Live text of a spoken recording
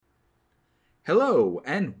Hello,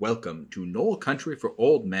 and welcome to Knoll Country for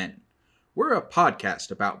Old Men. We're a podcast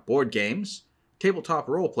about board games, tabletop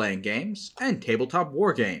role-playing games, and tabletop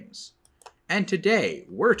war games. And today,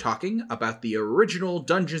 we're talking about the original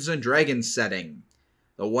Dungeons & Dragons setting.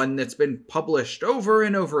 The one that's been published over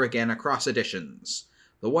and over again across editions.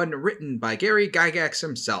 The one written by Gary Gygax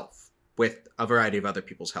himself, with a variety of other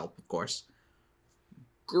people's help, of course.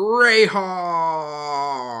 Greyhawk!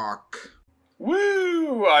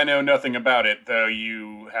 Woo! I know nothing about it, though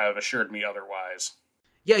you have assured me otherwise.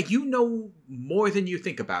 Yeah, you know more than you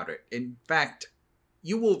think about it. In fact,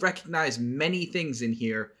 you will recognize many things in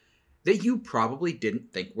here that you probably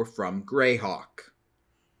didn't think were from Greyhawk.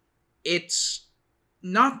 It's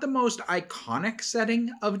not the most iconic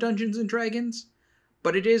setting of Dungeons & Dragons,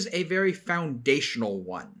 but it is a very foundational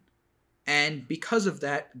one. And because of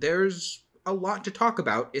that, there's a lot to talk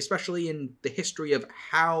about, especially in the history of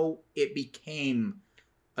how it became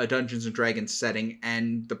a Dungeons & Dragons setting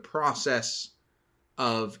and the process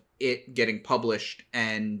of it getting published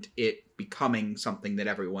and it becoming something that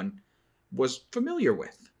everyone was familiar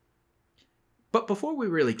with. But before we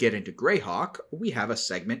really get into Greyhawk, we have a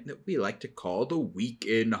segment that we like to call the Week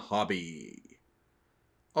in Hobby.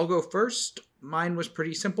 I'll go first. Mine was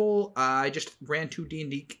pretty simple. I just ran 2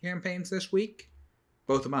 D&D campaigns this week.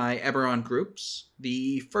 Both of my Eberron groups,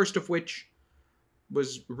 the first of which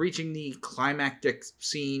was reaching the climactic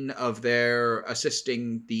scene of their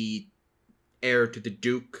assisting the heir to the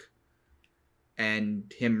Duke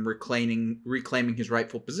and him reclaiming his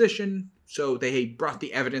rightful position. So they brought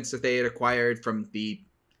the evidence that they had acquired from the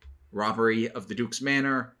robbery of the Duke's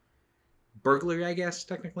manor. Burglary, I guess,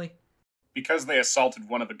 technically. Because they assaulted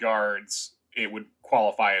one of the guards, it would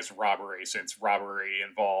qualify as robbery, since robbery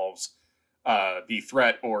involves the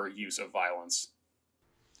threat or use of violence.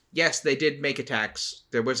 Yes, they did make attacks.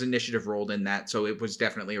 There was initiative rolled in that, so it was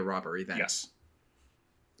definitely a robbery then. Yes.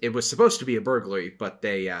 It was supposed to be a burglary, but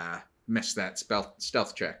they missed that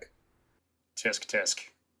stealth check. Tisk tisk.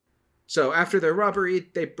 So after their robbery,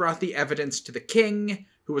 they brought the evidence to the king,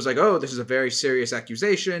 who was like, oh, this is a very serious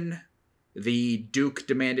accusation. The Duke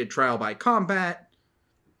demanded trial by combat.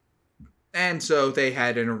 And so they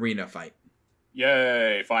had an arena fight.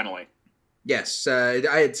 Yay, finally. Yes, I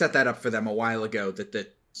had set that up for them a while ago that this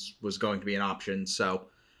was going to be an option, so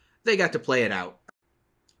they got to play it out.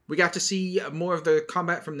 We got to see more of the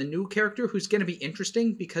combat from the new character, who's going to be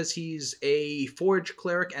interesting because he's a Forge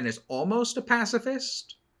cleric and is almost a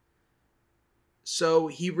pacifist. So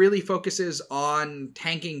he really focuses on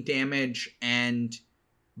tanking damage and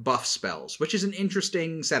buff spells, which is an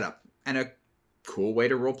interesting setup and a cool way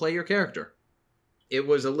to roleplay your character. It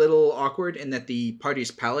was a little awkward in that the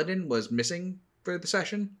party's paladin was missing for the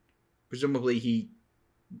session. Presumably he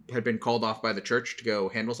had been called off by the church to go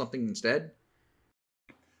handle something instead.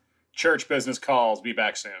 Church business calls. Be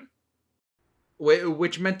back soon.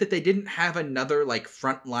 Which meant that they didn't have another,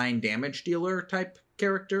 frontline damage dealer type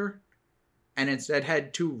character, and instead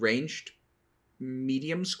had 2 ranged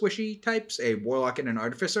medium squishy types, a warlock and an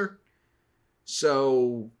artificer.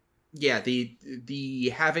 So, yeah, the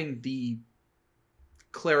having the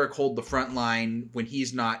cleric hold the front line when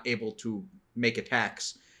he's not able to make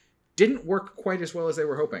attacks didn't work quite as well as they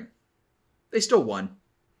were hoping. They still won.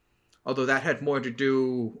 Although that had more to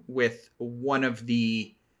do with one of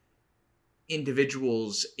the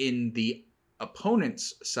individuals in the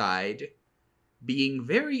opponent's side being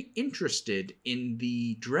very interested in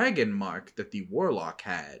the dragon mark that the warlock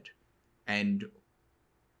had. And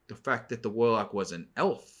the fact that the warlock was an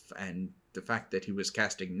elf, and the fact that he was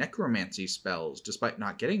casting necromancy spells despite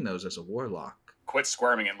not getting those as a warlock. Quit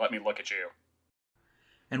squirming and let me look at you.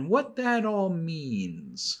 And what that all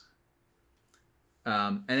means.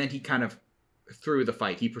 And then he kind of, through the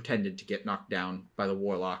fight, he pretended to get knocked down by the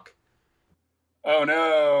warlock. Oh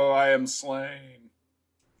no, I am slain.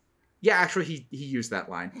 Yeah, actually, he used that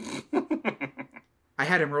line. I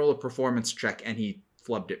had him roll a performance check, and he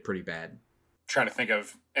flubbed it pretty bad. Trying to think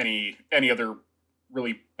of any other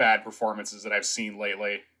really bad performances that I've seen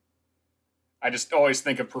lately. I just always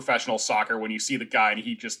think of professional soccer when you see the guy and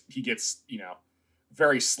he gets,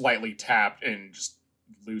 very slightly tapped and just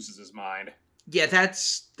loses his mind. Yeah,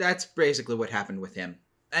 that's basically what happened with him.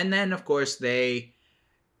 And then, of course, they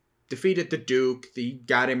defeated the Duke. They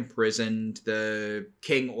got imprisoned. The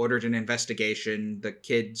king ordered an investigation. The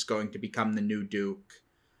kid's going to become the new Duke.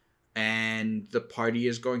 And the party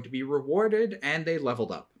is going to be rewarded, and they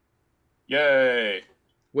leveled up. Yay!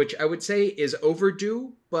 Which I would say is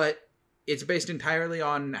overdue, but it's based entirely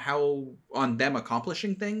on them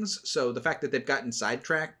accomplishing things. So the fact that they've gotten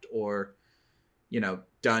sidetracked or,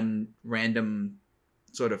 done random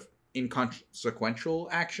sort of inconsequential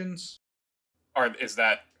actions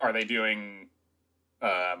Are they doing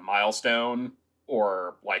milestone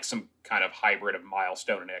or like some kind of hybrid of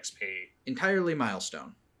milestone and XP? Entirely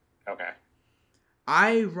milestone. Okay.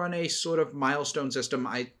 I run a sort of milestone system.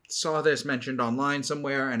 I saw this mentioned online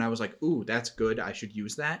somewhere, and I was like, ooh, that's good. I should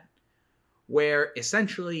use that. Where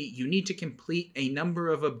essentially you need to complete a number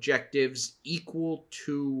of objectives equal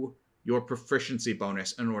to your proficiency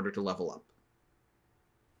bonus in order to level up.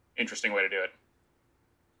 Interesting way to do it.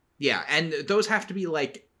 Yeah, and those have to be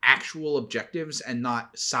like actual objectives and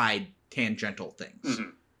not side tangential things.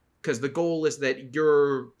 Because the goal is that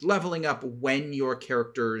you're leveling up when your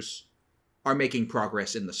characters are making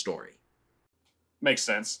progress in the story. Makes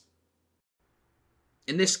sense.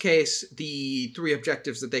 In this case, the 3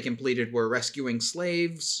 objectives that they completed were rescuing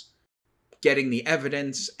slaves, getting the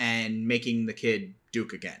evidence, and making the kid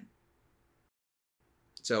Duke again.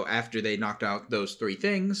 So after they knocked out those 3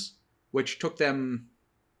 things, which took them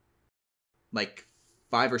like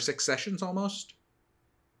 5 or 6 sessions almost,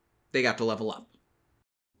 they got to level up.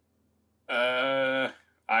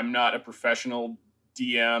 I'm not a professional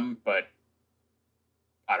DM, but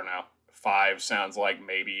I don't know. 5 sounds like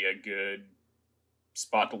maybe a good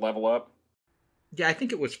spot to level up. Yeah, I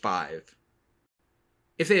think it was 5.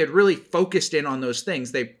 If they had really focused in on those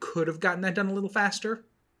things, they could have gotten that done a little faster.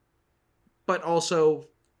 But also,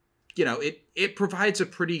 you know, it provides a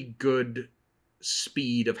pretty good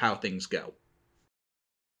speed of how things go.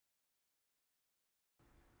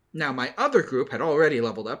 Now, my other group had already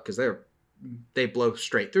leveled up because they blow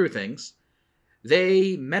straight through things.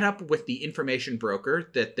 They met up with the information broker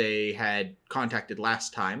that they had contacted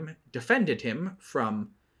last time, defended him from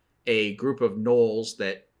a group of gnolls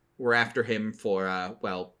that were after him for,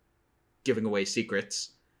 giving away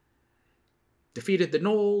secrets. Defeated the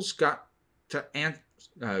gnolls, got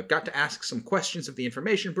to ask some questions of the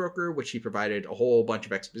information broker, which he provided a whole bunch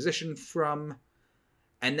of exposition from.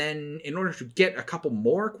 And then, in order to get a couple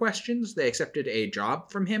more questions, they accepted a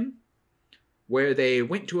job from him, where they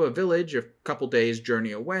went to a village a couple days'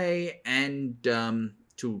 journey away and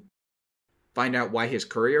to find out why his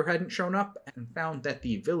courier hadn't shown up, and found that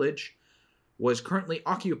the village was currently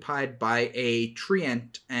occupied by a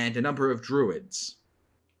treant and a number of druids.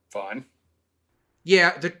 Fun.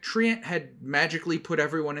 Yeah, the treant had magically put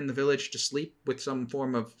everyone in the village to sleep with some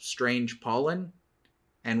form of strange pollen,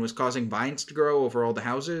 and was causing vines to grow over all the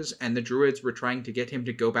houses, and the druids were trying to get him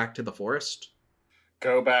to go back to the forest.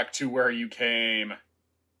 Go back to where you came.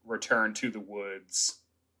 Return to the woods.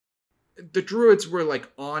 The druids were, like,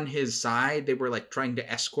 on his side. They were, like, trying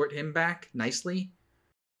to escort him back nicely.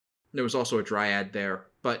 There was also a dryad there.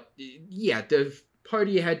 But, yeah, the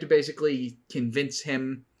party had to basically convince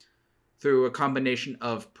him through a combination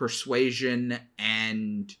of persuasion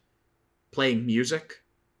and playing music.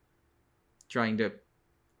 Trying to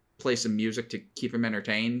play some music to keep him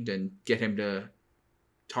entertained and get him to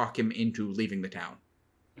talk him into leaving the town.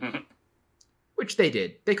 Which they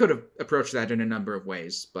did. They could have approached that in a number of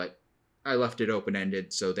ways, but I left it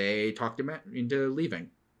open-ended, so they talked him into leaving.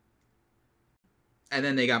 And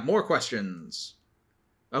then they got more questions,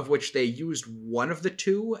 of which they used one of the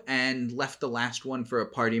 2 and left the last one for a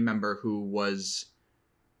party member who was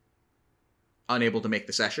unable to make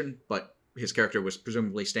the session, but his character was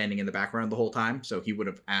presumably standing in the background the whole time, so he would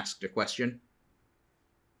have asked a question.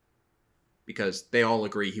 Because they all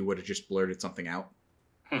agree he would have just blurted something out.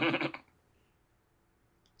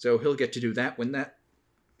 So he'll get to do that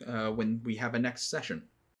when we have a next session.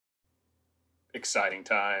 Exciting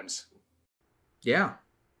times. Yeah.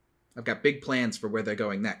 I've got big plans for where they're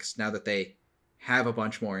going next, now that they have a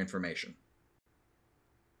bunch more information.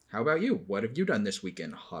 How about you? What have you done this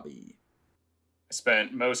weekend, hobby? I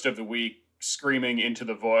spent most of the week screaming into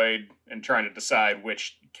the void and trying to decide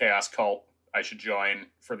which chaos cult I should join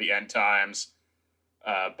for the end times.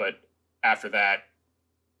 But after that,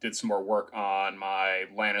 did some more work on my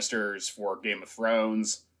Lannisters for Game of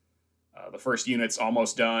Thrones. The first unit's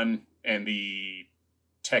almost done, and the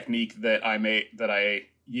technique that I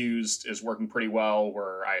used is working pretty well,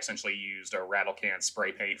 where I essentially used a rattle can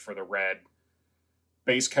spray paint for the red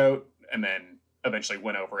base coat, and then eventually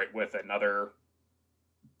went over it with another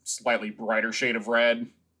slightly brighter shade of red,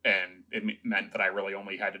 and it meant that I really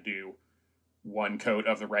only had to do one coat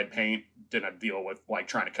of the red paint. Didn't deal with like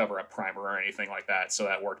trying to cover up primer or anything like that, so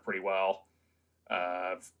that worked pretty well.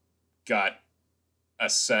 I've got a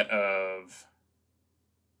set of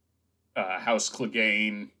House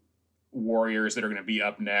Clegane warriors that are going to be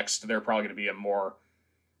up next. They're probably going to be a more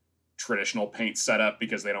traditional paint setup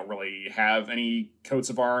because they don't really have any coats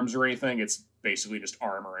of arms or anything. It's basically just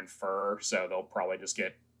armor and fur, so they'll probably just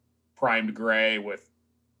get primed gray with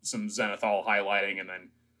some zenithal highlighting and then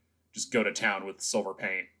just go to town with silver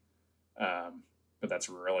paint. But that's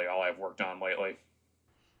really all I've worked on lately.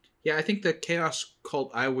 Yeah, I think the Chaos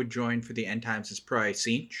cult I would join for the end times is probably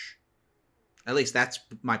Tzeentch. At least that's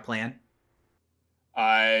my plan.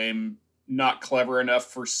 I'm not clever enough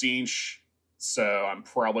for Tzeentch, so I'm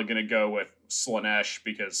probably going to go with Slaanesh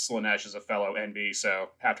because Slaanesh is a fellow NB, so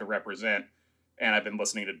have to represent. And I've been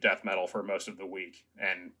listening to death metal for most of the week,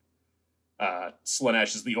 and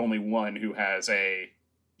Slaanesh is the only one who has a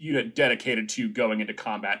unit dedicated to going into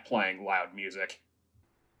combat playing loud music.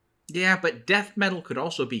 Yeah, but death metal could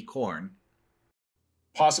also be Khorne.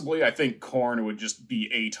 Possibly, I think Khorne would just be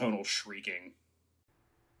atonal shrieking.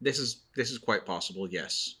 This is quite possible,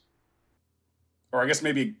 yes. Or I guess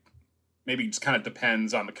maybe it just kind of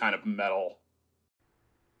depends on the kind of metal.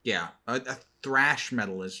 Yeah, a thrash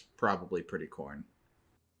metal is probably pretty Khorne.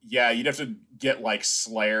 Yeah, you'd have to get like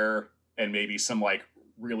Slayer and maybe some like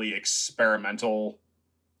really experimental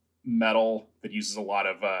metal that uses a lot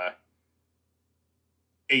of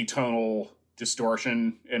atonal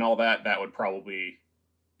distortion and all that. That would probably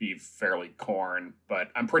be fairly Khorne, but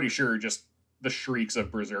I'm pretty sure just the shrieks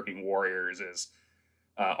of berserking warriors is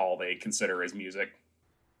all they consider as music.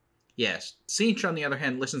 Yes. Tzeentch, on the other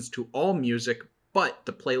hand, listens to all music, but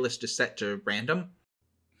the playlist is set to random.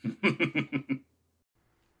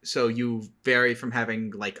 So you vary from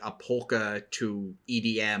having like a polka to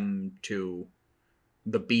EDM to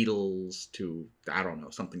the Beatles to, I don't know,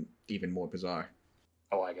 something even more bizarre.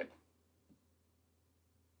 I like it.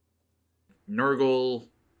 Nurgle.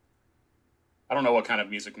 I don't know what kind of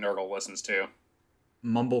music Nurgle listens to.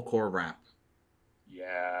 Mumblecore rap.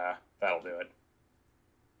 Yeah, that'll do it.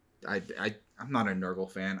 I'm not a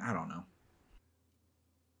Nurgle fan. I don't know.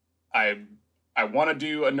 I want to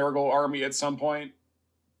do a Nurgle army at some point,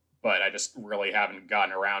 but I just really haven't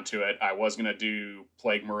gotten around to it. I was going to do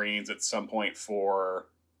Plague Marines at some point for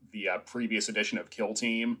the previous edition of Kill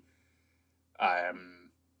Team. I'm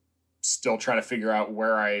still trying to figure out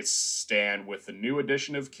where I stand with the new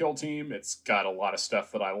edition of Kill Team. It's got a lot of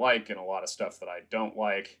stuff that I like and a lot of stuff that I don't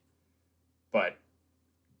like, but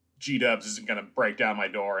G-Dubs isn't going to break down my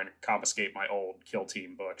door and confiscate my old Kill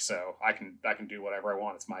Team book, so I can do whatever I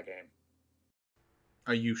want. It's my game.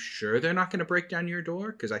 Are you sure they're not going to break down your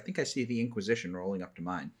door? Because I think I see the Inquisition rolling up to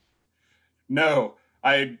mine. No,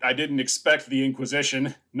 I didn't expect the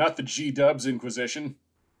Inquisition, not the G-Dubs Inquisition.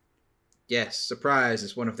 Yes, surprise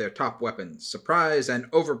is one of their top weapons. Surprise and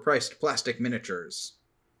overpriced plastic miniatures.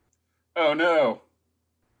 Oh no.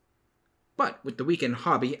 But with the weekend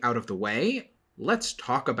hobby out of the way, let's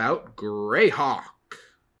talk about Greyhawk.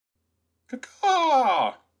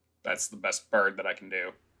 Caw! That's the best bird that I can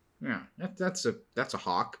do. Yeah, that's a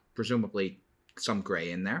hawk, presumably some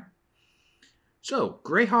gray in there. So,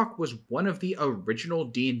 Greyhawk was one of the original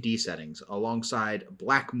D&D settings alongside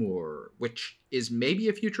Blackmoor, which is maybe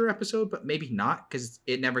a future episode, but maybe not, because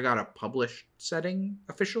it never got a published setting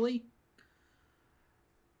officially.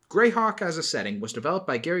 Greyhawk as a setting was developed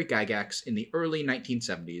by Gary Gygax in the early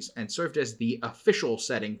 1970s and served as the official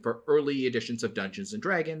setting for early editions of Dungeons &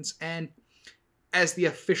 Dragons and as the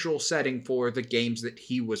official setting for the games that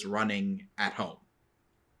he was running at home.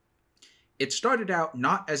 It started out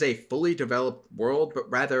not as a fully developed world, but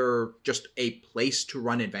rather just a place to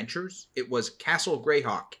run adventures. It was Castle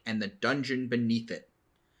Greyhawk and the dungeon beneath it.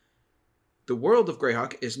 The world of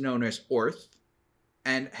Greyhawk is known as Orth,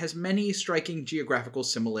 and has many striking geographical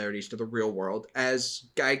similarities to the real world, as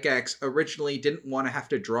Gygax originally didn't want to have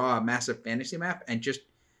to draw a massive fantasy map and just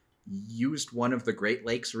used one of the Great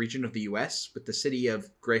Lakes region of the US, with the city of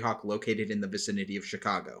Greyhawk located in the vicinity of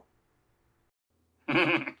Chicago.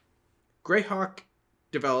 Greyhawk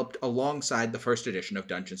developed alongside the first edition of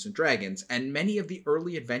Dungeons & Dragons, and many of the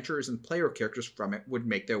early adventurers and player characters from it would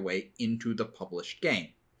make their way into the published game.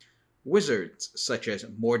 Wizards such as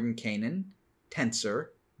Mordenkainen, Tensor,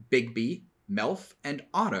 Bigby, Melf, and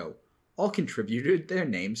Otto all contributed their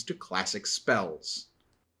names to classic spells.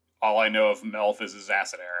 All I know of Melf is his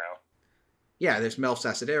acid arrow. Yeah, there's Melf's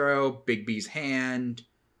acid arrow, Bigby's hand,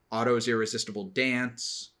 Otto's irresistible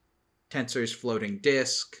dance, Tensor's floating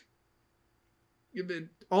disc.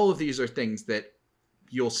 All of these are things that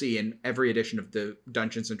you'll see in every edition of the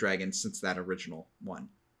Dungeons & Dragons since that original one.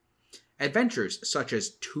 Adventures such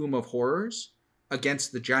as Tomb of Horrors,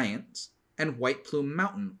 Against the Giants, and White Plume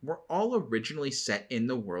Mountain were all originally set in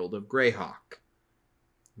the world of Greyhawk.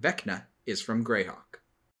 Vecna is from Greyhawk.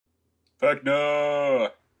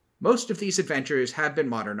 Vecna! Most of these adventures have been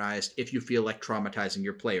modernized if you feel like traumatizing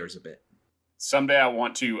your players a bit. Someday I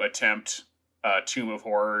want to attempt Tomb of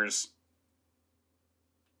Horrors.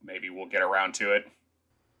 Maybe we'll get around to it.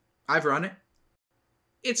 I've run it.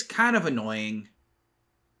 It's kind of annoying.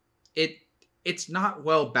 it it's not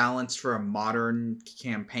well balanced for a modern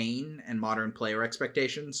campaign and modern player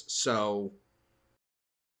expectations. So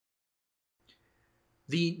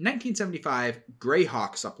the 1975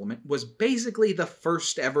 Greyhawk supplement was basically the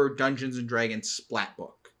first ever Dungeons & Dragons splat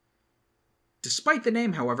book. Despite the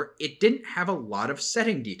name, however, it didn't have a lot of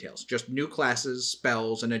setting details, just new classes,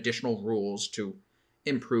 spells, and additional rules to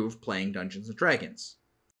improve playing Dungeons & Dragons.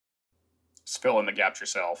 Just fill in the gaps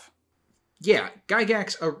yourself. Yeah,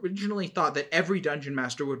 Gygax originally thought that every Dungeon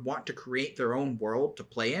Master would want to create their own world to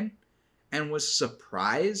play in, and was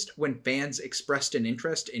surprised when fans expressed an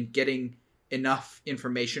interest in getting enough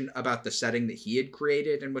information about the setting that he had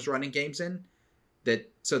created and was running games in,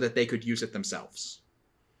 so that they could use it themselves.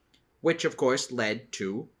 Which, of course, led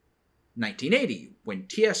to 1980, when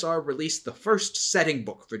TSR released the first setting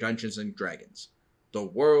book for Dungeons & Dragons, The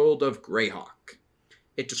World of Greyhawk.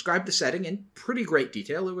 It described the setting in pretty great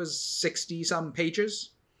detail. It was 60-some pages,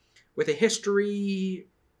 with a history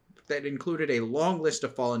that included a long list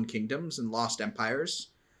of fallen kingdoms and lost empires,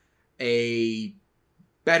 a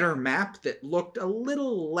better map that looked a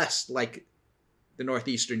little less like the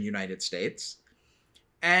northeastern United States,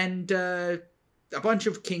 and a bunch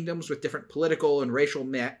of kingdoms with different political and racial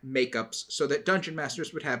makeups so that Dungeon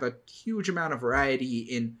Masters would have a huge amount of variety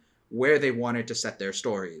in where they wanted to set their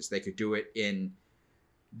stories. They could do it in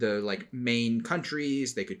the main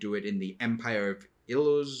countries, they could do it in the Empire of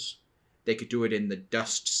Iluz, they could do it in the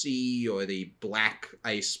Dust Sea or the Black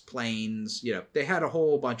Ice Plains. They had a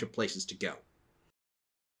whole bunch of places to go.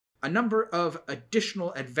 A number of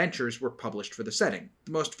additional adventures were published for the setting,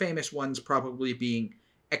 the most famous ones probably being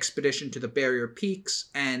Expedition to the Barrier Peaks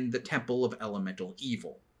and the Temple of Elemental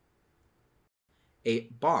Evil. A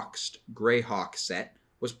boxed Greyhawk set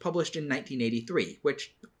was published in 1983,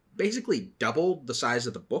 which basically doubled the size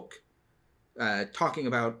of the book, talking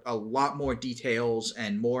about a lot more details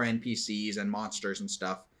and more NPCs and monsters and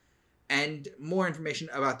stuff, and more information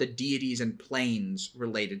about the deities and planes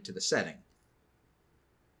related to the setting.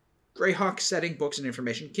 Greyhawk setting books and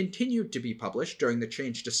information continued to be published during the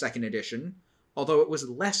change to 2nd edition, although it was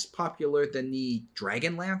less popular than the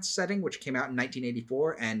Dragonlance setting, which came out in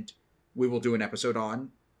 1984, and we will do an episode on,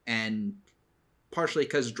 and partially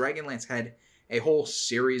because Dragonlance had a whole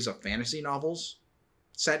series of fantasy novels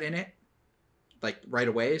set in it, right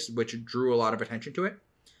away, which drew a lot of attention to it.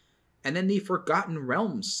 And then the Forgotten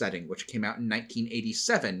Realms setting, which came out in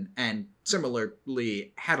 1987, and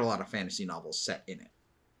similarly had a lot of fantasy novels set in it.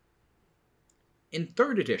 In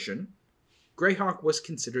 3rd edition, Greyhawk was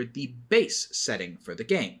considered the base setting for the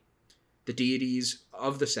game. The deities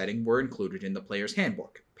of the setting were included in the player's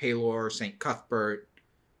handbook: Pelor, St. Cuthbert,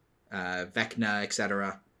 Vecna,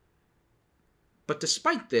 etc. But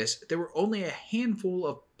despite this, there were only a handful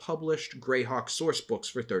of published Greyhawk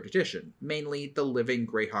sourcebooks for 3rd edition, mainly the Living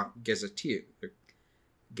Greyhawk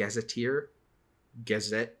Gazetteer,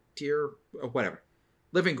 whatever.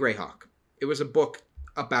 Living Greyhawk. It was a book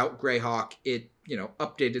about Greyhawk. It,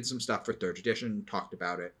 updated some stuff for 3rd edition, talked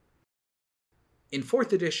about it. In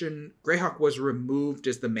 4th edition, Greyhawk was removed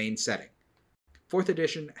as the main setting. 4th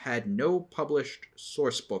edition had no published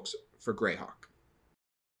sourcebooks for Greyhawk.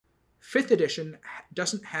 5th edition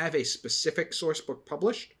doesn't have a specific sourcebook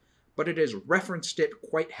published, but it has referenced it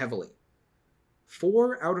quite heavily.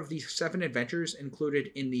 4 out of the 7 adventures included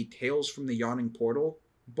in the Tales from the Yawning Portal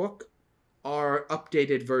book are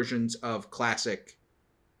updated versions of classic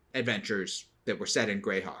adventures that were set in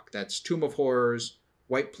Greyhawk. That's Tomb of Horrors,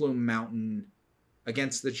 White Plume Mountain,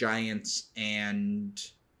 Against the Giants, and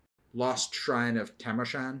Lost Shrine of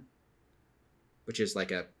Tamashan, which is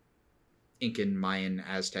like a Incan, Mayan,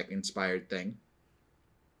 Aztec-inspired thing.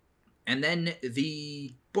 And then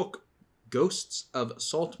the book Ghosts of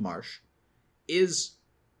Saltmarsh is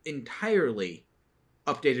entirely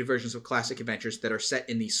updated versions of classic adventures that are set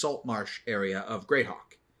in the Saltmarsh area of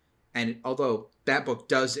Greyhawk. And although that book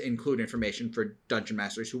does include information for Dungeon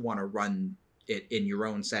Masters who want to run it in your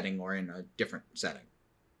own setting or in a different setting.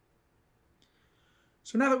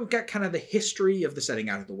 So now that we've got kind of the history of the setting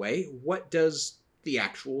out of the way, what does the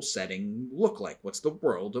actual setting look like? What's the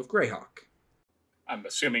world of Greyhawk? I'm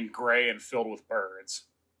assuming gray and filled with birds.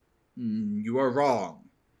 You are wrong.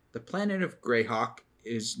 The planet of Greyhawk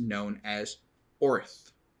is known as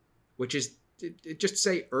Orth, which is, just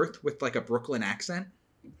say Earth with like a Brooklyn accent.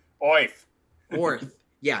 Oif. Orth.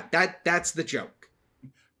 Yeah, that's the joke.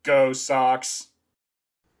 Go Sox.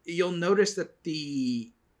 You'll notice that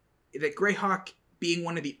that Greyhawk, being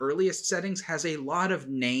one of the earliest settings, has a lot of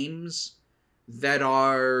names that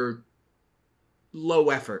are low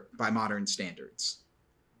effort by modern standards.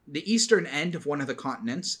 The eastern end of one of the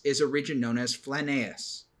continents is a region known as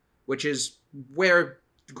Flaneus, which is where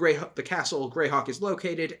the castle Greyhawk is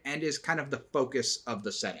located and is kind of the focus of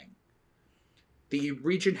the setting. The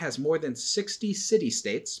region has more than 60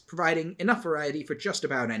 city-states, providing enough variety for just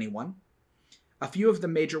about anyone. A few of the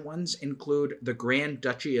major ones include the Grand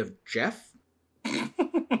Duchy of Jeff,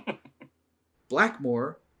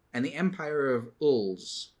 Blackmoor, and the Empire of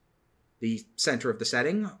Ulz. The center of the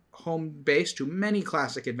setting, home base to many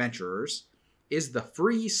classic adventurers, is the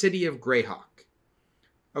Free City of Greyhawk.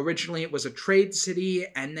 Originally it was a trade city,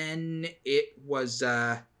 and then it was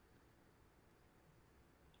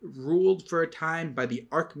ruled for a time by the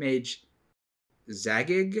Archmage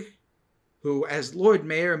Zagig, who, as Lord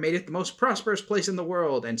Mayor, made it the most prosperous place in the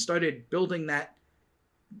world and started building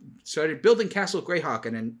Castle Greyhawk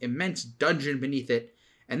and an immense dungeon beneath it,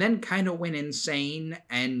 and then kind of went insane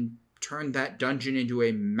and turned that dungeon into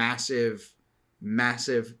a massive,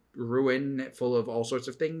 massive ruin full of all sorts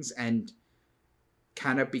of things, and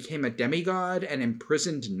kind of became a demigod and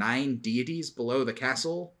imprisoned 9 deities below the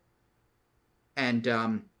castle. And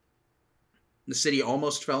the city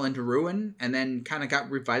almost fell into ruin, and then kind of got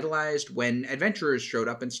revitalized when adventurers showed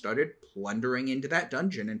up and started plundering into that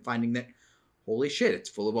dungeon and finding that, holy shit, it's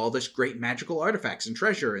full of all this great magical artifacts and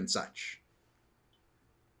treasure and such.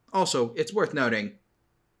 Also, it's worth noting,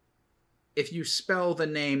 if you spell the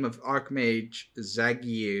name of Archmage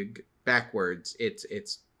Zagig backwards, it's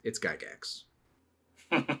Gygax.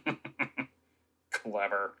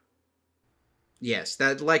 Clever. Yes,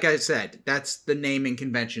 that, like I said, that's the naming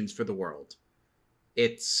conventions for the world.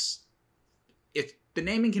 If the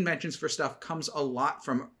naming conventions for stuff comes a lot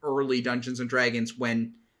from early Dungeons and Dragons,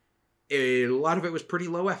 when a lot of it was pretty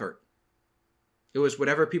low effort. It was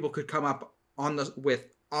whatever people could come up on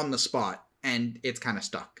the spot, and it's kind of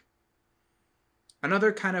stuck.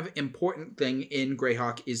 Another kind of important thing in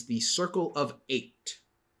Greyhawk is the Circle of 8.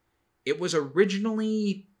 It was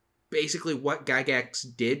originally basically what Gygax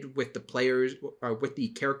did with the players, with the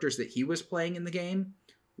characters that he was playing in the game,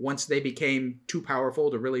 once they became too powerful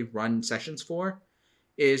to really run sessions for,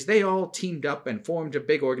 is they all teamed up and formed a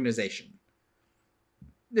big organization.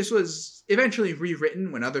 This was eventually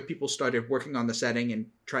rewritten when other people started working on the setting and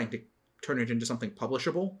trying to turn it into something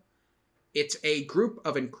publishable. It's a group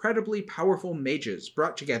of incredibly powerful mages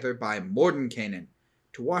brought together by Mordenkainen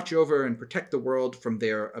to watch over and protect the world from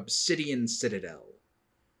their obsidian citadel.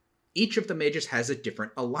 Each of the mages has a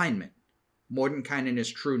different alignment. Mordenkainen is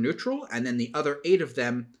true neutral, and then the other 8 of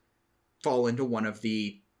them fall into one of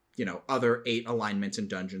the, other 8 alignments in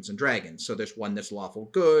Dungeons and Dragons. So there's one that's lawful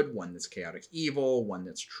good, one that's chaotic evil, one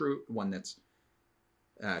that's true, one that's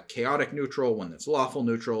chaotic neutral, one that's lawful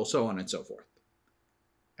neutral, so on and so forth.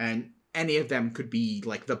 And any of them could be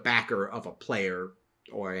like the backer of a player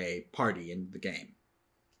or a party in the game.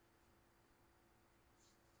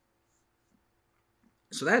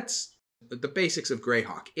 So that's the basics of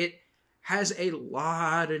Greyhawk. It has a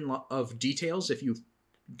lot of details if you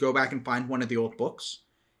go back and find one of the old books.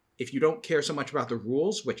 If you don't care so much about the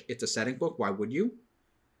rules, which it's a setting book, why would you?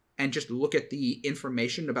 And just look at the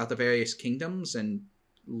information about the various kingdoms and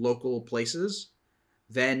local places,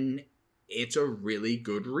 then it's a really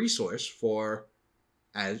good resource for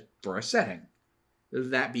a setting.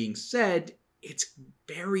 That being said, it's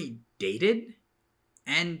very dated,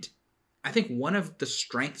 and I think one of the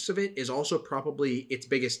strengths of it is also probably its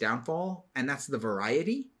biggest downfall, and that's the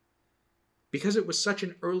variety. Because it was such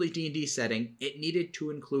an early D&D setting, it needed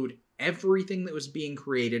to include everything that was being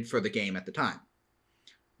created for the game at the time.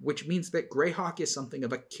 Which means that Greyhawk is something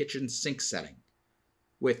of a kitchen sink setting,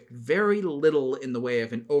 with very little in the way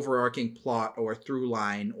of an overarching plot or through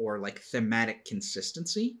line or thematic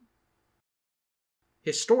consistency.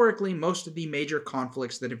 Historically, most of the major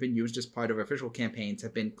conflicts that have been used as part of official campaigns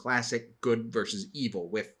have been classic good versus evil,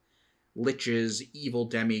 with liches, evil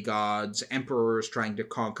demigods, emperors trying to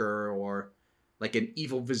conquer, or an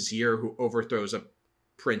evil vizier who overthrows a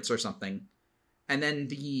prince or something. And then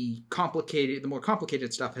the more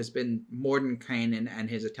complicated stuff has been Mordenkainen and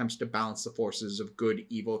his attempts to balance the forces of good,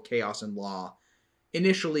 evil, chaos, and law,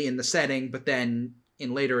 initially in the setting, but then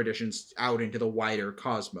in later editions out into the wider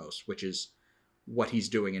cosmos, which is what he's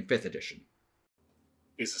doing in 5th edition.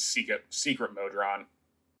 Is a secret Modron.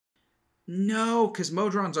 No, because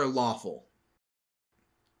Modrons are lawful.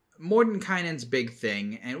 Mordenkainen's big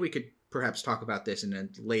thing, and we could perhaps talk about this in a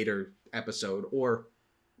later episode, or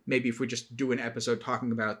maybe if we just do an episode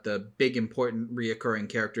talking about the big important reoccurring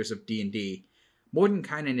characters of D&D,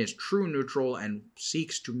 Mordenkainen is true neutral and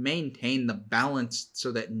seeks to maintain the balance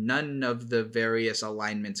so that none of the various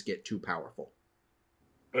alignments get too powerful.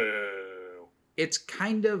 It's he's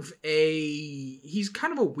kind of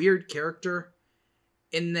a weird character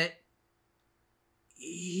in that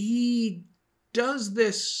he does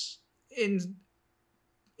this in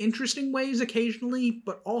interesting ways occasionally,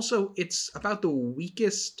 but also it's about the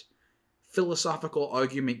weakest philosophical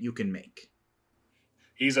argument you can make.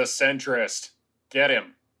 He's a centrist. Get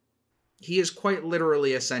him. He is quite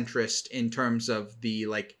literally a centrist in terms of the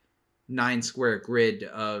 9-square grid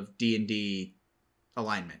of D&D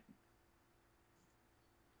alignment.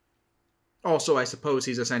 Also, I suppose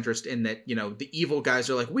he's a centrist in that, the evil guys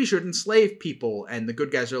are like, we should enslave people, and the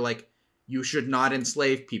good guys are like, you should not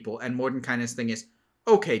enslave people. And Mordenkainen's thing is,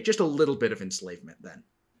 okay, just a little bit of enslavement then.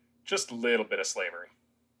 Just a little bit of slavery.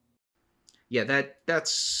 Yeah,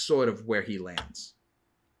 that's sort of where he lands.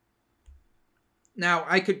 Now,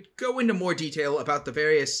 I could go into more detail about the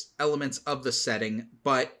various elements of the setting,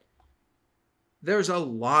 but there's a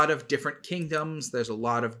lot of different kingdoms, there's a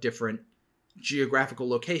lot of different geographical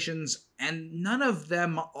locations, and none of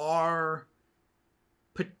them are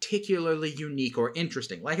particularly unique or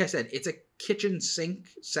interesting. Like I said, it's a kitchen sink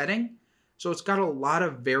setting, so it's got a lot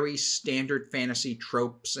of very standard fantasy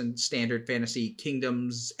tropes and standard fantasy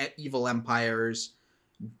kingdoms, evil empires,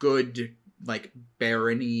 good,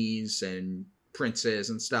 baronies and princes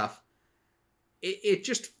and stuff. It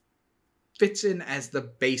just fits in as the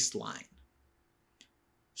baseline.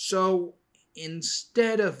 So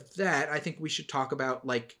instead of that, I think we should talk about,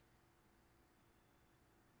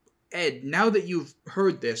 Ed, now that you've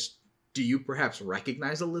heard this, do you perhaps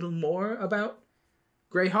recognize a little more about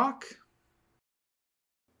Greyhawk?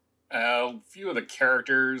 A few of the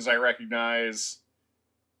characters I recognize,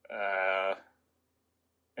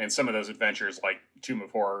 and some of those adventures, like Tomb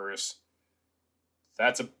of Horrors.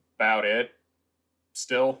 That's about it.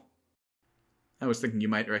 Still. I was thinking you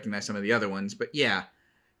might recognize some of the other ones, but yeah.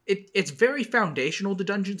 It's very foundational to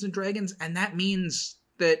Dungeons & Dragons, and that means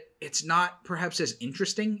that it's not perhaps as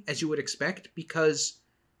interesting as you would expect, because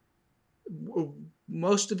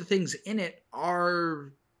most of the things in it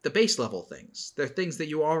are the base level things. They're things that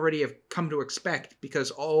you already have come to expect,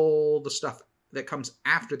 because all the stuff that comes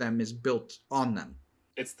after them is built on them.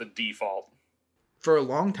 It's the default. For a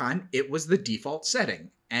long time, it was the default setting,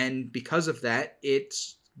 and because of that,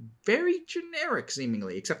 it's very generic,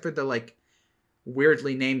 seemingly, except for the,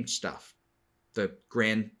 weirdly named stuff. The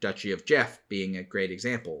Grand Duchy of Jeff being a great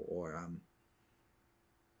example, or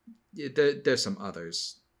there's some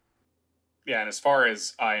others. Yeah, and as far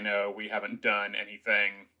as I know, we haven't done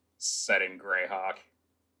anything set in Greyhawk,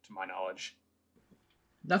 to my knowledge.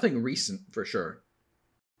 Nothing recent, for sure.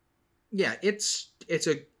 Yeah, it's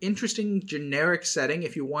an interesting generic setting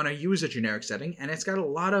if you want to use a generic setting, and it's got a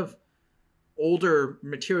lot of older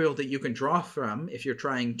material that you can draw from if you're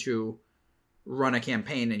trying to run a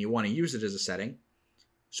campaign and you want to use it as a setting.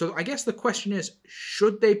 So I guess the question is,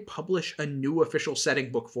 should they publish a new official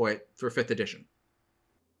setting book for it for 5th edition?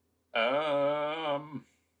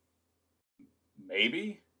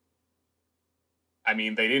 Maybe. I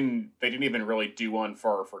mean, they didn't even really do one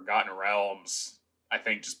for Forgotten Realms. I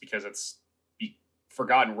think just because it's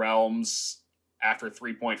Forgotten Realms after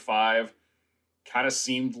 3.5 kind of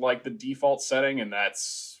seemed like the default setting, and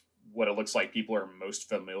that's what it looks like people are most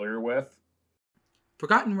familiar with.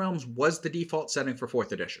 Forgotten Realms was the default setting for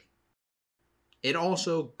 4th edition. It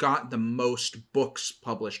also got the most books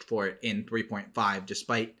published for it in 3.5,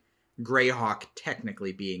 despite Greyhawk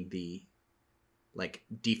technically being the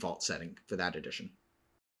default setting for that edition.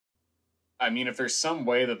 I mean, if there's some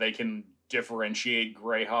way that they can differentiate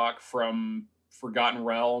Greyhawk from Forgotten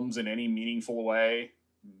Realms in any meaningful way,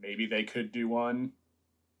 maybe they could do one.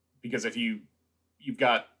 Because if you've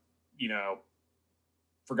got,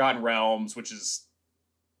 Forgotten Realms, which is,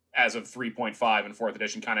 as of 3.5 and 4th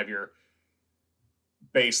edition, kind of your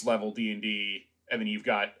base level D&D, and then you've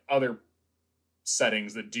got other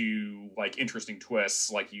settings that do interesting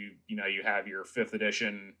twists, like you have your 5th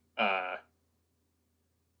edition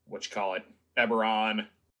Eberron.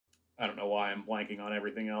 I don't know why I'm blanking on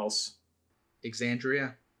everything else.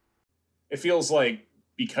 Exandria. It feels like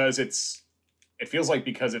because it's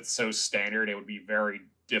so standard, it would be very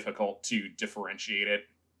difficult to differentiate it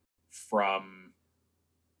from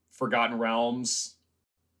Forgotten Realms.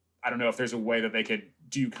 I don't know if there's a way that they could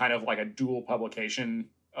do kind of a dual publication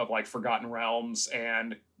of Forgotten Realms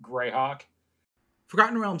and Greyhawk.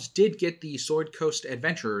 Forgotten Realms did get the Sword Coast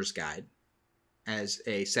Adventurer's Guide as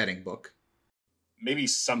a setting book. Maybe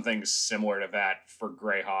something similar to that for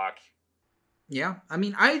Greyhawk. Yeah, I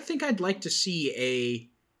mean, I think I'd like to see a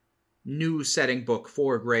new setting book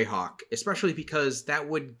for Greyhawk, especially because that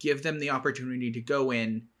would give them the opportunity to go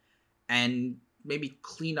in and maybe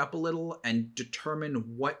clean up a little and determine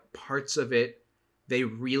what parts of it they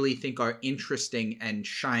really think are interesting and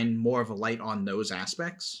shine more of a light on those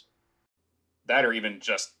aspects. That or even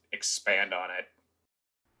just expand on it.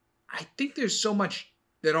 I think there's so much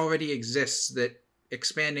that already exists that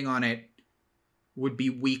expanding on it would be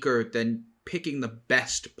weaker than picking the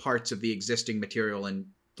best parts of the existing material and,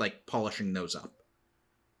 like, polishing those up.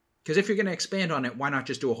 Because if you're going to expand on it, why not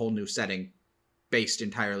just do a whole new setting based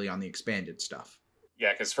entirely on the expanded stuff?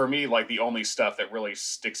 Yeah, because for me, like, the only stuff that really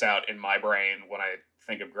sticks out in my brain when I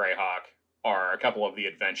think of Greyhawk are a couple of the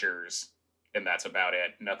adventures, and that's about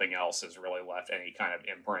it. Nothing else has really left any kind of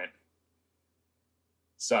imprint.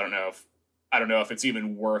 So I don't know if it's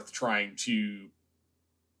even worth trying to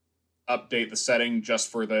update the setting just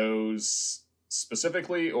for those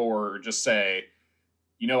specifically, or just say,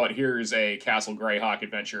 you know what, here's a Castle Greyhawk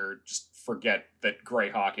adventure. Just forget that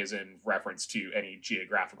Greyhawk is in reference to any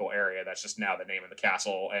geographical area. That's just now the name of the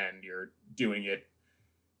castle, and you're doing it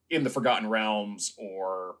in the Forgotten Realms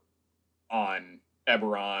or on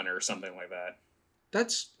Eberron or something like that.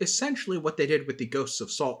 That's essentially what they did with the Ghosts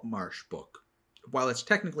of Saltmarsh book. While it's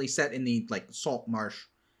technically set in the, like, Saltmarsh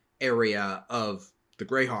area of the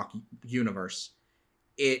Greyhawk universe,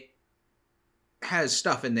 it has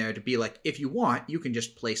stuff in there to be like, if you want, you can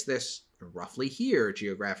just place this roughly here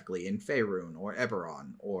geographically in Faerun or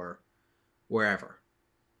Eberron or wherever.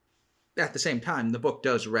 At the same time, the book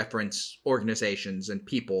does reference organizations and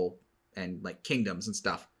people and, like, kingdoms and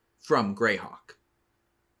stuff from Greyhawk.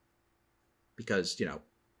 Because, you know,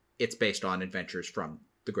 it's based on adventures from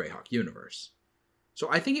the Greyhawk universe. So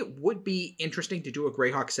I think it would be interesting to do a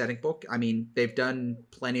Greyhawk setting book. I mean, they've done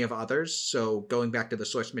plenty of others, so going back to the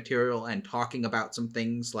source material and talking about some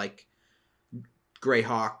things like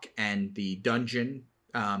Greyhawk and the dungeon.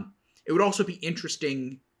 It would also be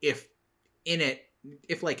interesting if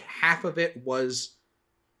like half of it was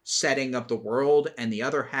setting of the world and the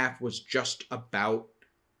other half was just about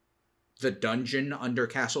the dungeon under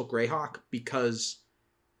Castle Greyhawk, because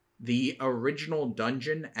the original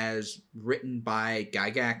dungeon, as written by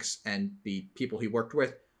Gygax and the people he worked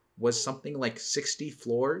with, was something like 60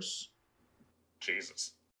 floors.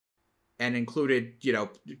 Jesus. And included, you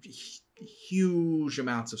know, huge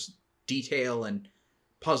amounts of detail and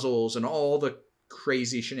puzzles and all the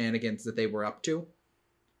crazy shenanigans that they were up to.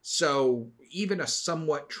 So even a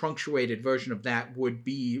somewhat truncated version of that would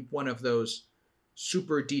be one of those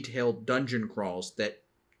super detailed dungeon crawls that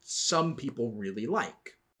some people really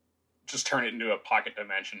like. Just turn it into a pocket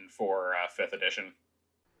dimension for 5th edition.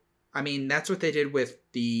 I mean, that's what they did with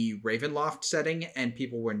the Ravenloft setting, and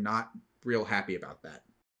people were not real happy about that.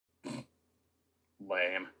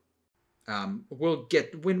 Lame.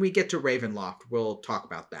 When we get to Ravenloft, we'll talk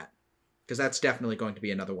about that, because that's definitely going to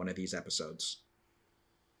be another one of these episodes.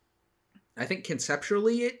 I think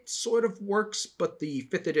conceptually it sort of works, but the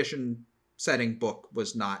 5th edition setting book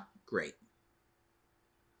was not great.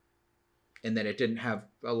 And that it didn't have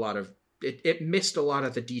a lot of... It missed a lot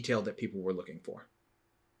of the detail that people were looking for.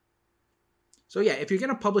 So yeah, if you're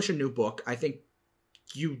going to publish a new book, I think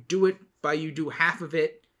you do half of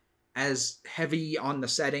it as heavy on the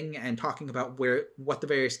setting and talking about what the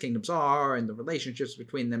various kingdoms are and the relationships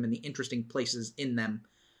between them and the interesting places in them.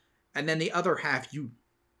 And then the other half, you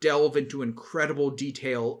delve into incredible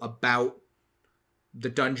detail about the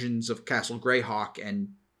dungeons of Castle Greyhawk and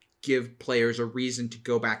give players a reason to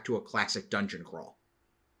go back to a classic dungeon crawl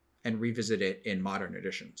and revisit it in modern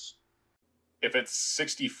editions. If it's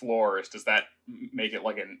 60 floors, does that make it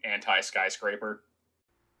like an anti-skyscraper?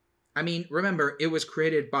 I mean, remember, it was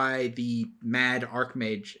created by the mad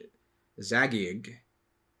archmage Zagieg.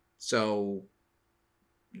 So,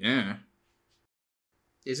 yeah.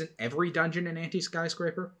 Isn't every dungeon an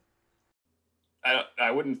anti-skyscraper?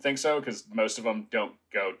 I wouldn't think so, because most of them don't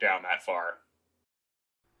go down that far.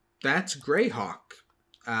 That's Greyhawk.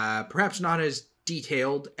 Perhaps not as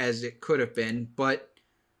detailed as it could have been, but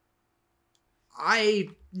I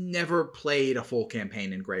never played a full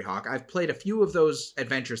campaign in Greyhawk. I've played a few of those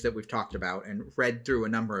adventures that we've talked about and read through a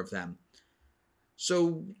number of them.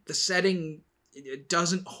 So the setting, it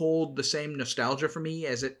doesn't hold the same nostalgia for me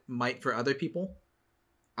as it might for other people.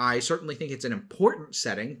 I certainly think it's an important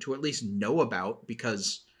setting to at least know about,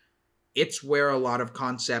 because it's where a lot of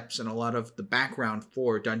concepts and a lot of the background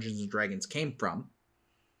for Dungeons & Dragons came from.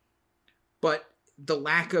 But the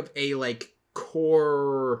lack of a, like,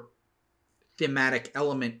 core thematic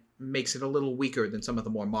element makes it a little weaker than some of the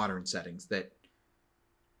more modern settings that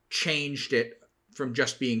changed it from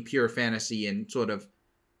just being pure fantasy and sort of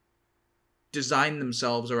designed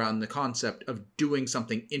themselves around the concept of doing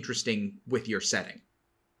something interesting with your setting.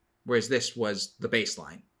 Whereas this was the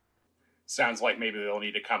baseline. Sounds like maybe they'll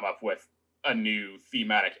need to come up with a new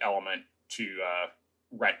thematic element to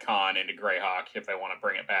retcon into Greyhawk if they want to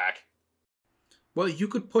bring it back. Well, you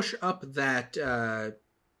could push up that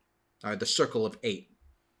the Circle of Eight.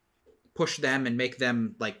 Push them and make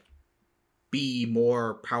them like be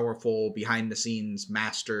more powerful behind the scenes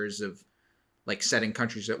masters of like setting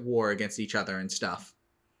countries at war against each other and stuff.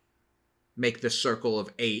 Make the Circle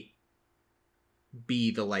of Eight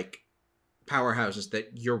be the like powerhouses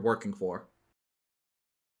that you're working for.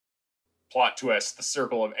 Plot twist: the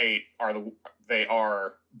Circle of Eight are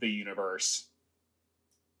the universe.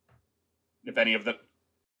 If any of them,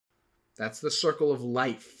 That's the Circle of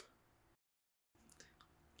Life.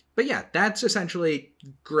 But yeah, that's essentially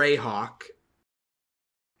Greyhawk.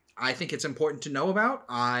 I think it's important to know about.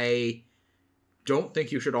 I don't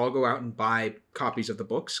think you should all go out and buy copies of the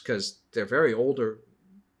books because they're very old or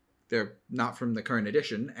they're not from the current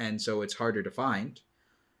edition, and so it's harder to find.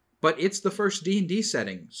 But it's the first D&D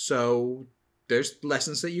setting, so there's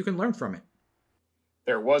lessons that you can learn from it.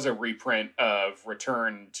 there was a reprint of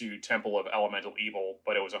Return to Temple of Elemental Evil,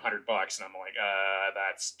 but it was $100, and I'm like,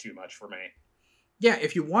 that's too much for me. Yeah,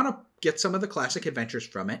 if you want to get some of the classic adventures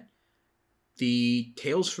from it, the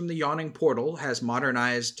Tales from the Yawning Portal has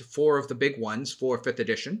modernized 4 of the big ones for 5th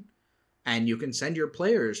edition, and you can send your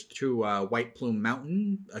players to White Plume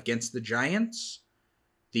Mountain, Against the Giants,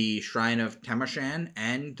 the Shrine of Tamashan,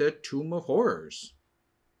 and the Tomb of Horrors.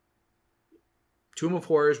 Tomb of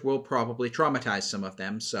Horrors will probably traumatize some of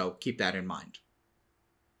them, so keep that in mind.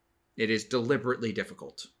 It is deliberately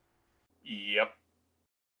difficult. Yep.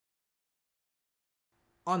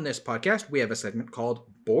 On this podcast, we have a segment called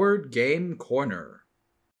Board Game Corner.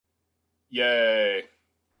 Yay.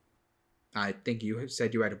 I think you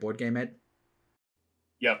said you had a board game, Ed?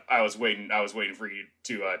 Yep, I was waiting for you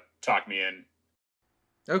to talk me in.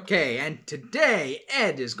 Okay, and today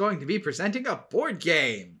Ed is going to be presenting a board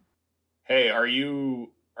game. Hey, are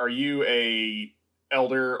you a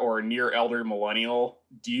elder or near elder millennial?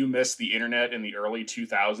 Do you miss the internet in the early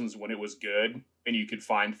 2000s when it was good and you could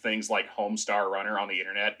find things like Homestar Runner on the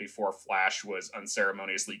internet before Flash was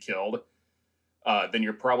unceremoniously killed? Then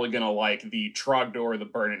you're probably going to like the Trogdor the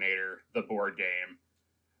Burninator, the board game.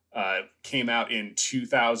 Came out in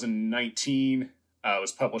 2019. It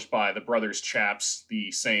was published by the Brothers Chaps, the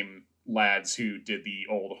same lads who did the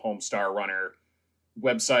old Homestar Runner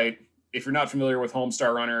website. If you're not familiar with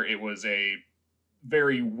Homestar Runner, it was a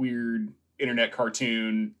very weird internet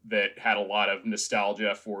cartoon that had a lot of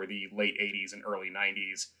nostalgia for the late 80s and early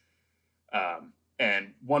 90s.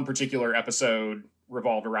 And one particular episode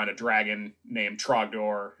revolved around a dragon named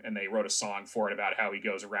Trogdor, and they wrote a song for it about how he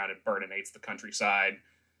goes around and burninates the countryside.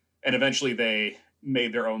 And eventually they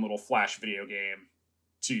made their own little Flash video game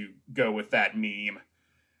to go with that meme.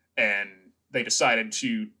 And they decided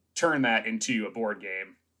to turn that into a board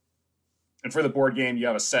game. And for the board game, you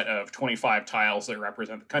have a set of 25 tiles that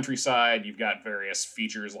represent the countryside. You've got various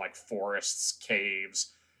features like forests,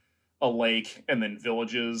 caves, a lake, and then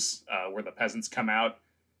villages where the peasants come out.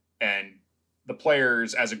 And the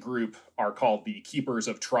players as a group are called the Keepers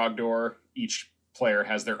of Trogdor. Each player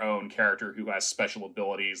has their own character who has special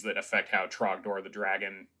abilities that affect how Trogdor the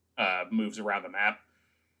dragon moves around the map.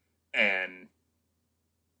 And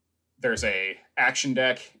there's a action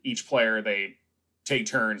deck. Each player, they take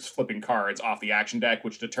turns flipping cards off the action deck,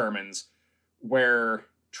 which determines where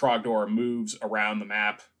Trogdor moves around the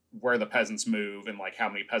map, where the peasants move, and like how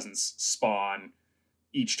many peasants spawn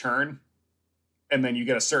each turn. And then you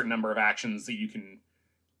get a certain number of actions that you can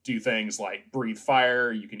do, things like breathe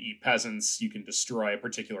fire, you can eat peasants, you can destroy a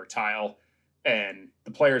particular tile. And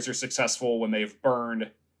the players are successful when they've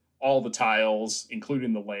burned all the tiles,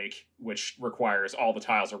 including the lake, which requires all the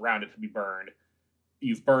tiles around it to be burned.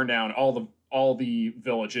 You've burned down all the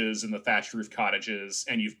villages and the thatched roof cottages,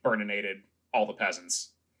 and you've burninated all the peasants.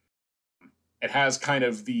 It has kind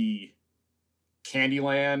of the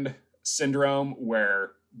Candyland syndrome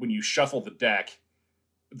where when you shuffle the deck,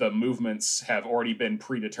 the movements have already been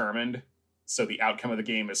predetermined. So the outcome of the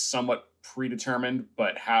game is somewhat predetermined,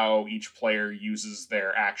 but how each player uses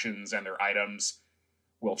their actions and their items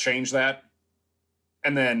will change that.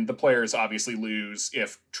 And then the players obviously lose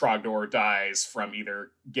if Trogdor dies from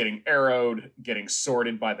either getting arrowed, getting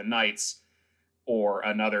sworded by the knights, or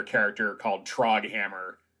another character called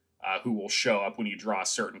Troghammer, who will show up when you draw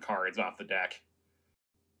certain cards off the deck.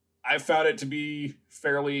 I found it to be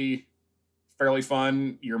fairly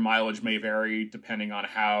fun. Your mileage may vary depending on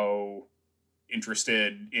how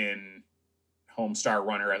interested in Homestar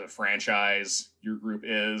Runner as a franchise your group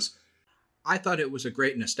is. I thought it was a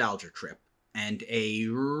great nostalgia trip and a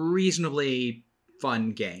reasonably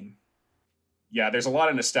fun game. Yeah, there's a lot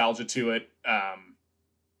of nostalgia to it.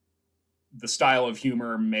 The style of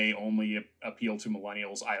humor may only appeal to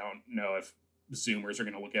millennials. I don't know if Zoomers are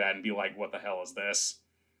going to look at it and be like, what the hell is this?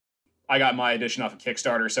 I got my edition off of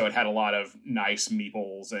Kickstarter, so it had a lot of nice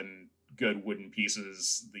meeples and good wooden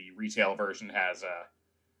pieces. The retail version has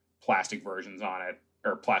plastic versions on it,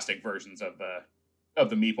 or plastic versions of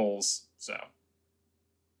the meeples. So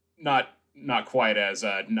not quite as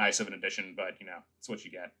nice of an edition, but it's what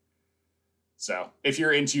you get. So if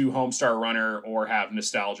you're into Homestar Runner or have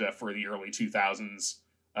nostalgia for the early 2000s,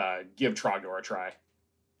 give Trogdor a try.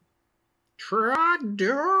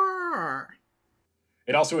 Trogdor!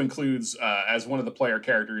 It also includes, as one of the player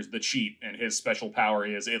characters, the cheat, and his special power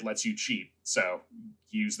is it lets you cheat. So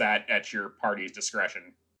use that at your party's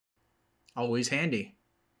discretion. Always handy.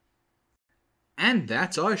 And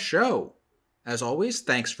that's our show. As always,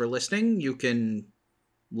 thanks for listening. You can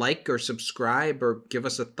like or subscribe or give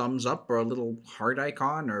us a thumbs up or a little heart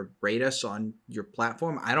icon or rate us on your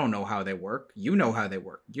platform. I don't know how they work. You know how they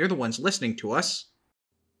work. You're the ones listening to us.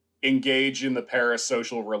 Engage in the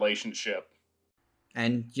parasocial relationship.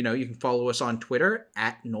 And, you can follow us on Twitter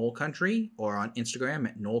at KnollCountry or on Instagram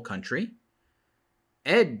at KnollCountry.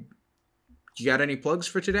 Ed, you got any plugs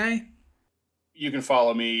for today? You can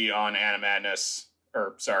follow me on at Animadness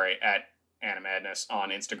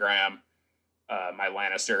on Instagram. My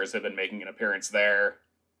Lannisters have been making an appearance there.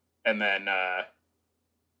 And then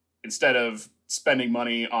instead of spending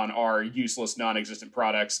money on our useless, non-existent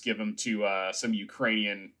products, give them to some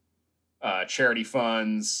Ukrainian charity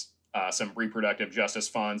funds, some reproductive justice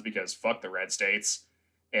funds, because fuck the red states,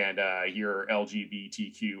 and your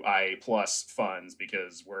LGBTQIA plus funds,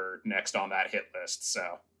 because we're next on that hit list.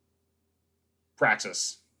 So,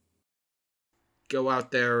 Praxis. Go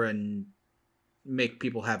out there and make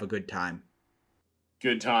people have a good time.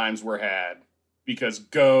 Good times were had, because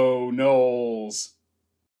go Knolls!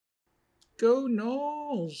 Go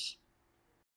Knolls!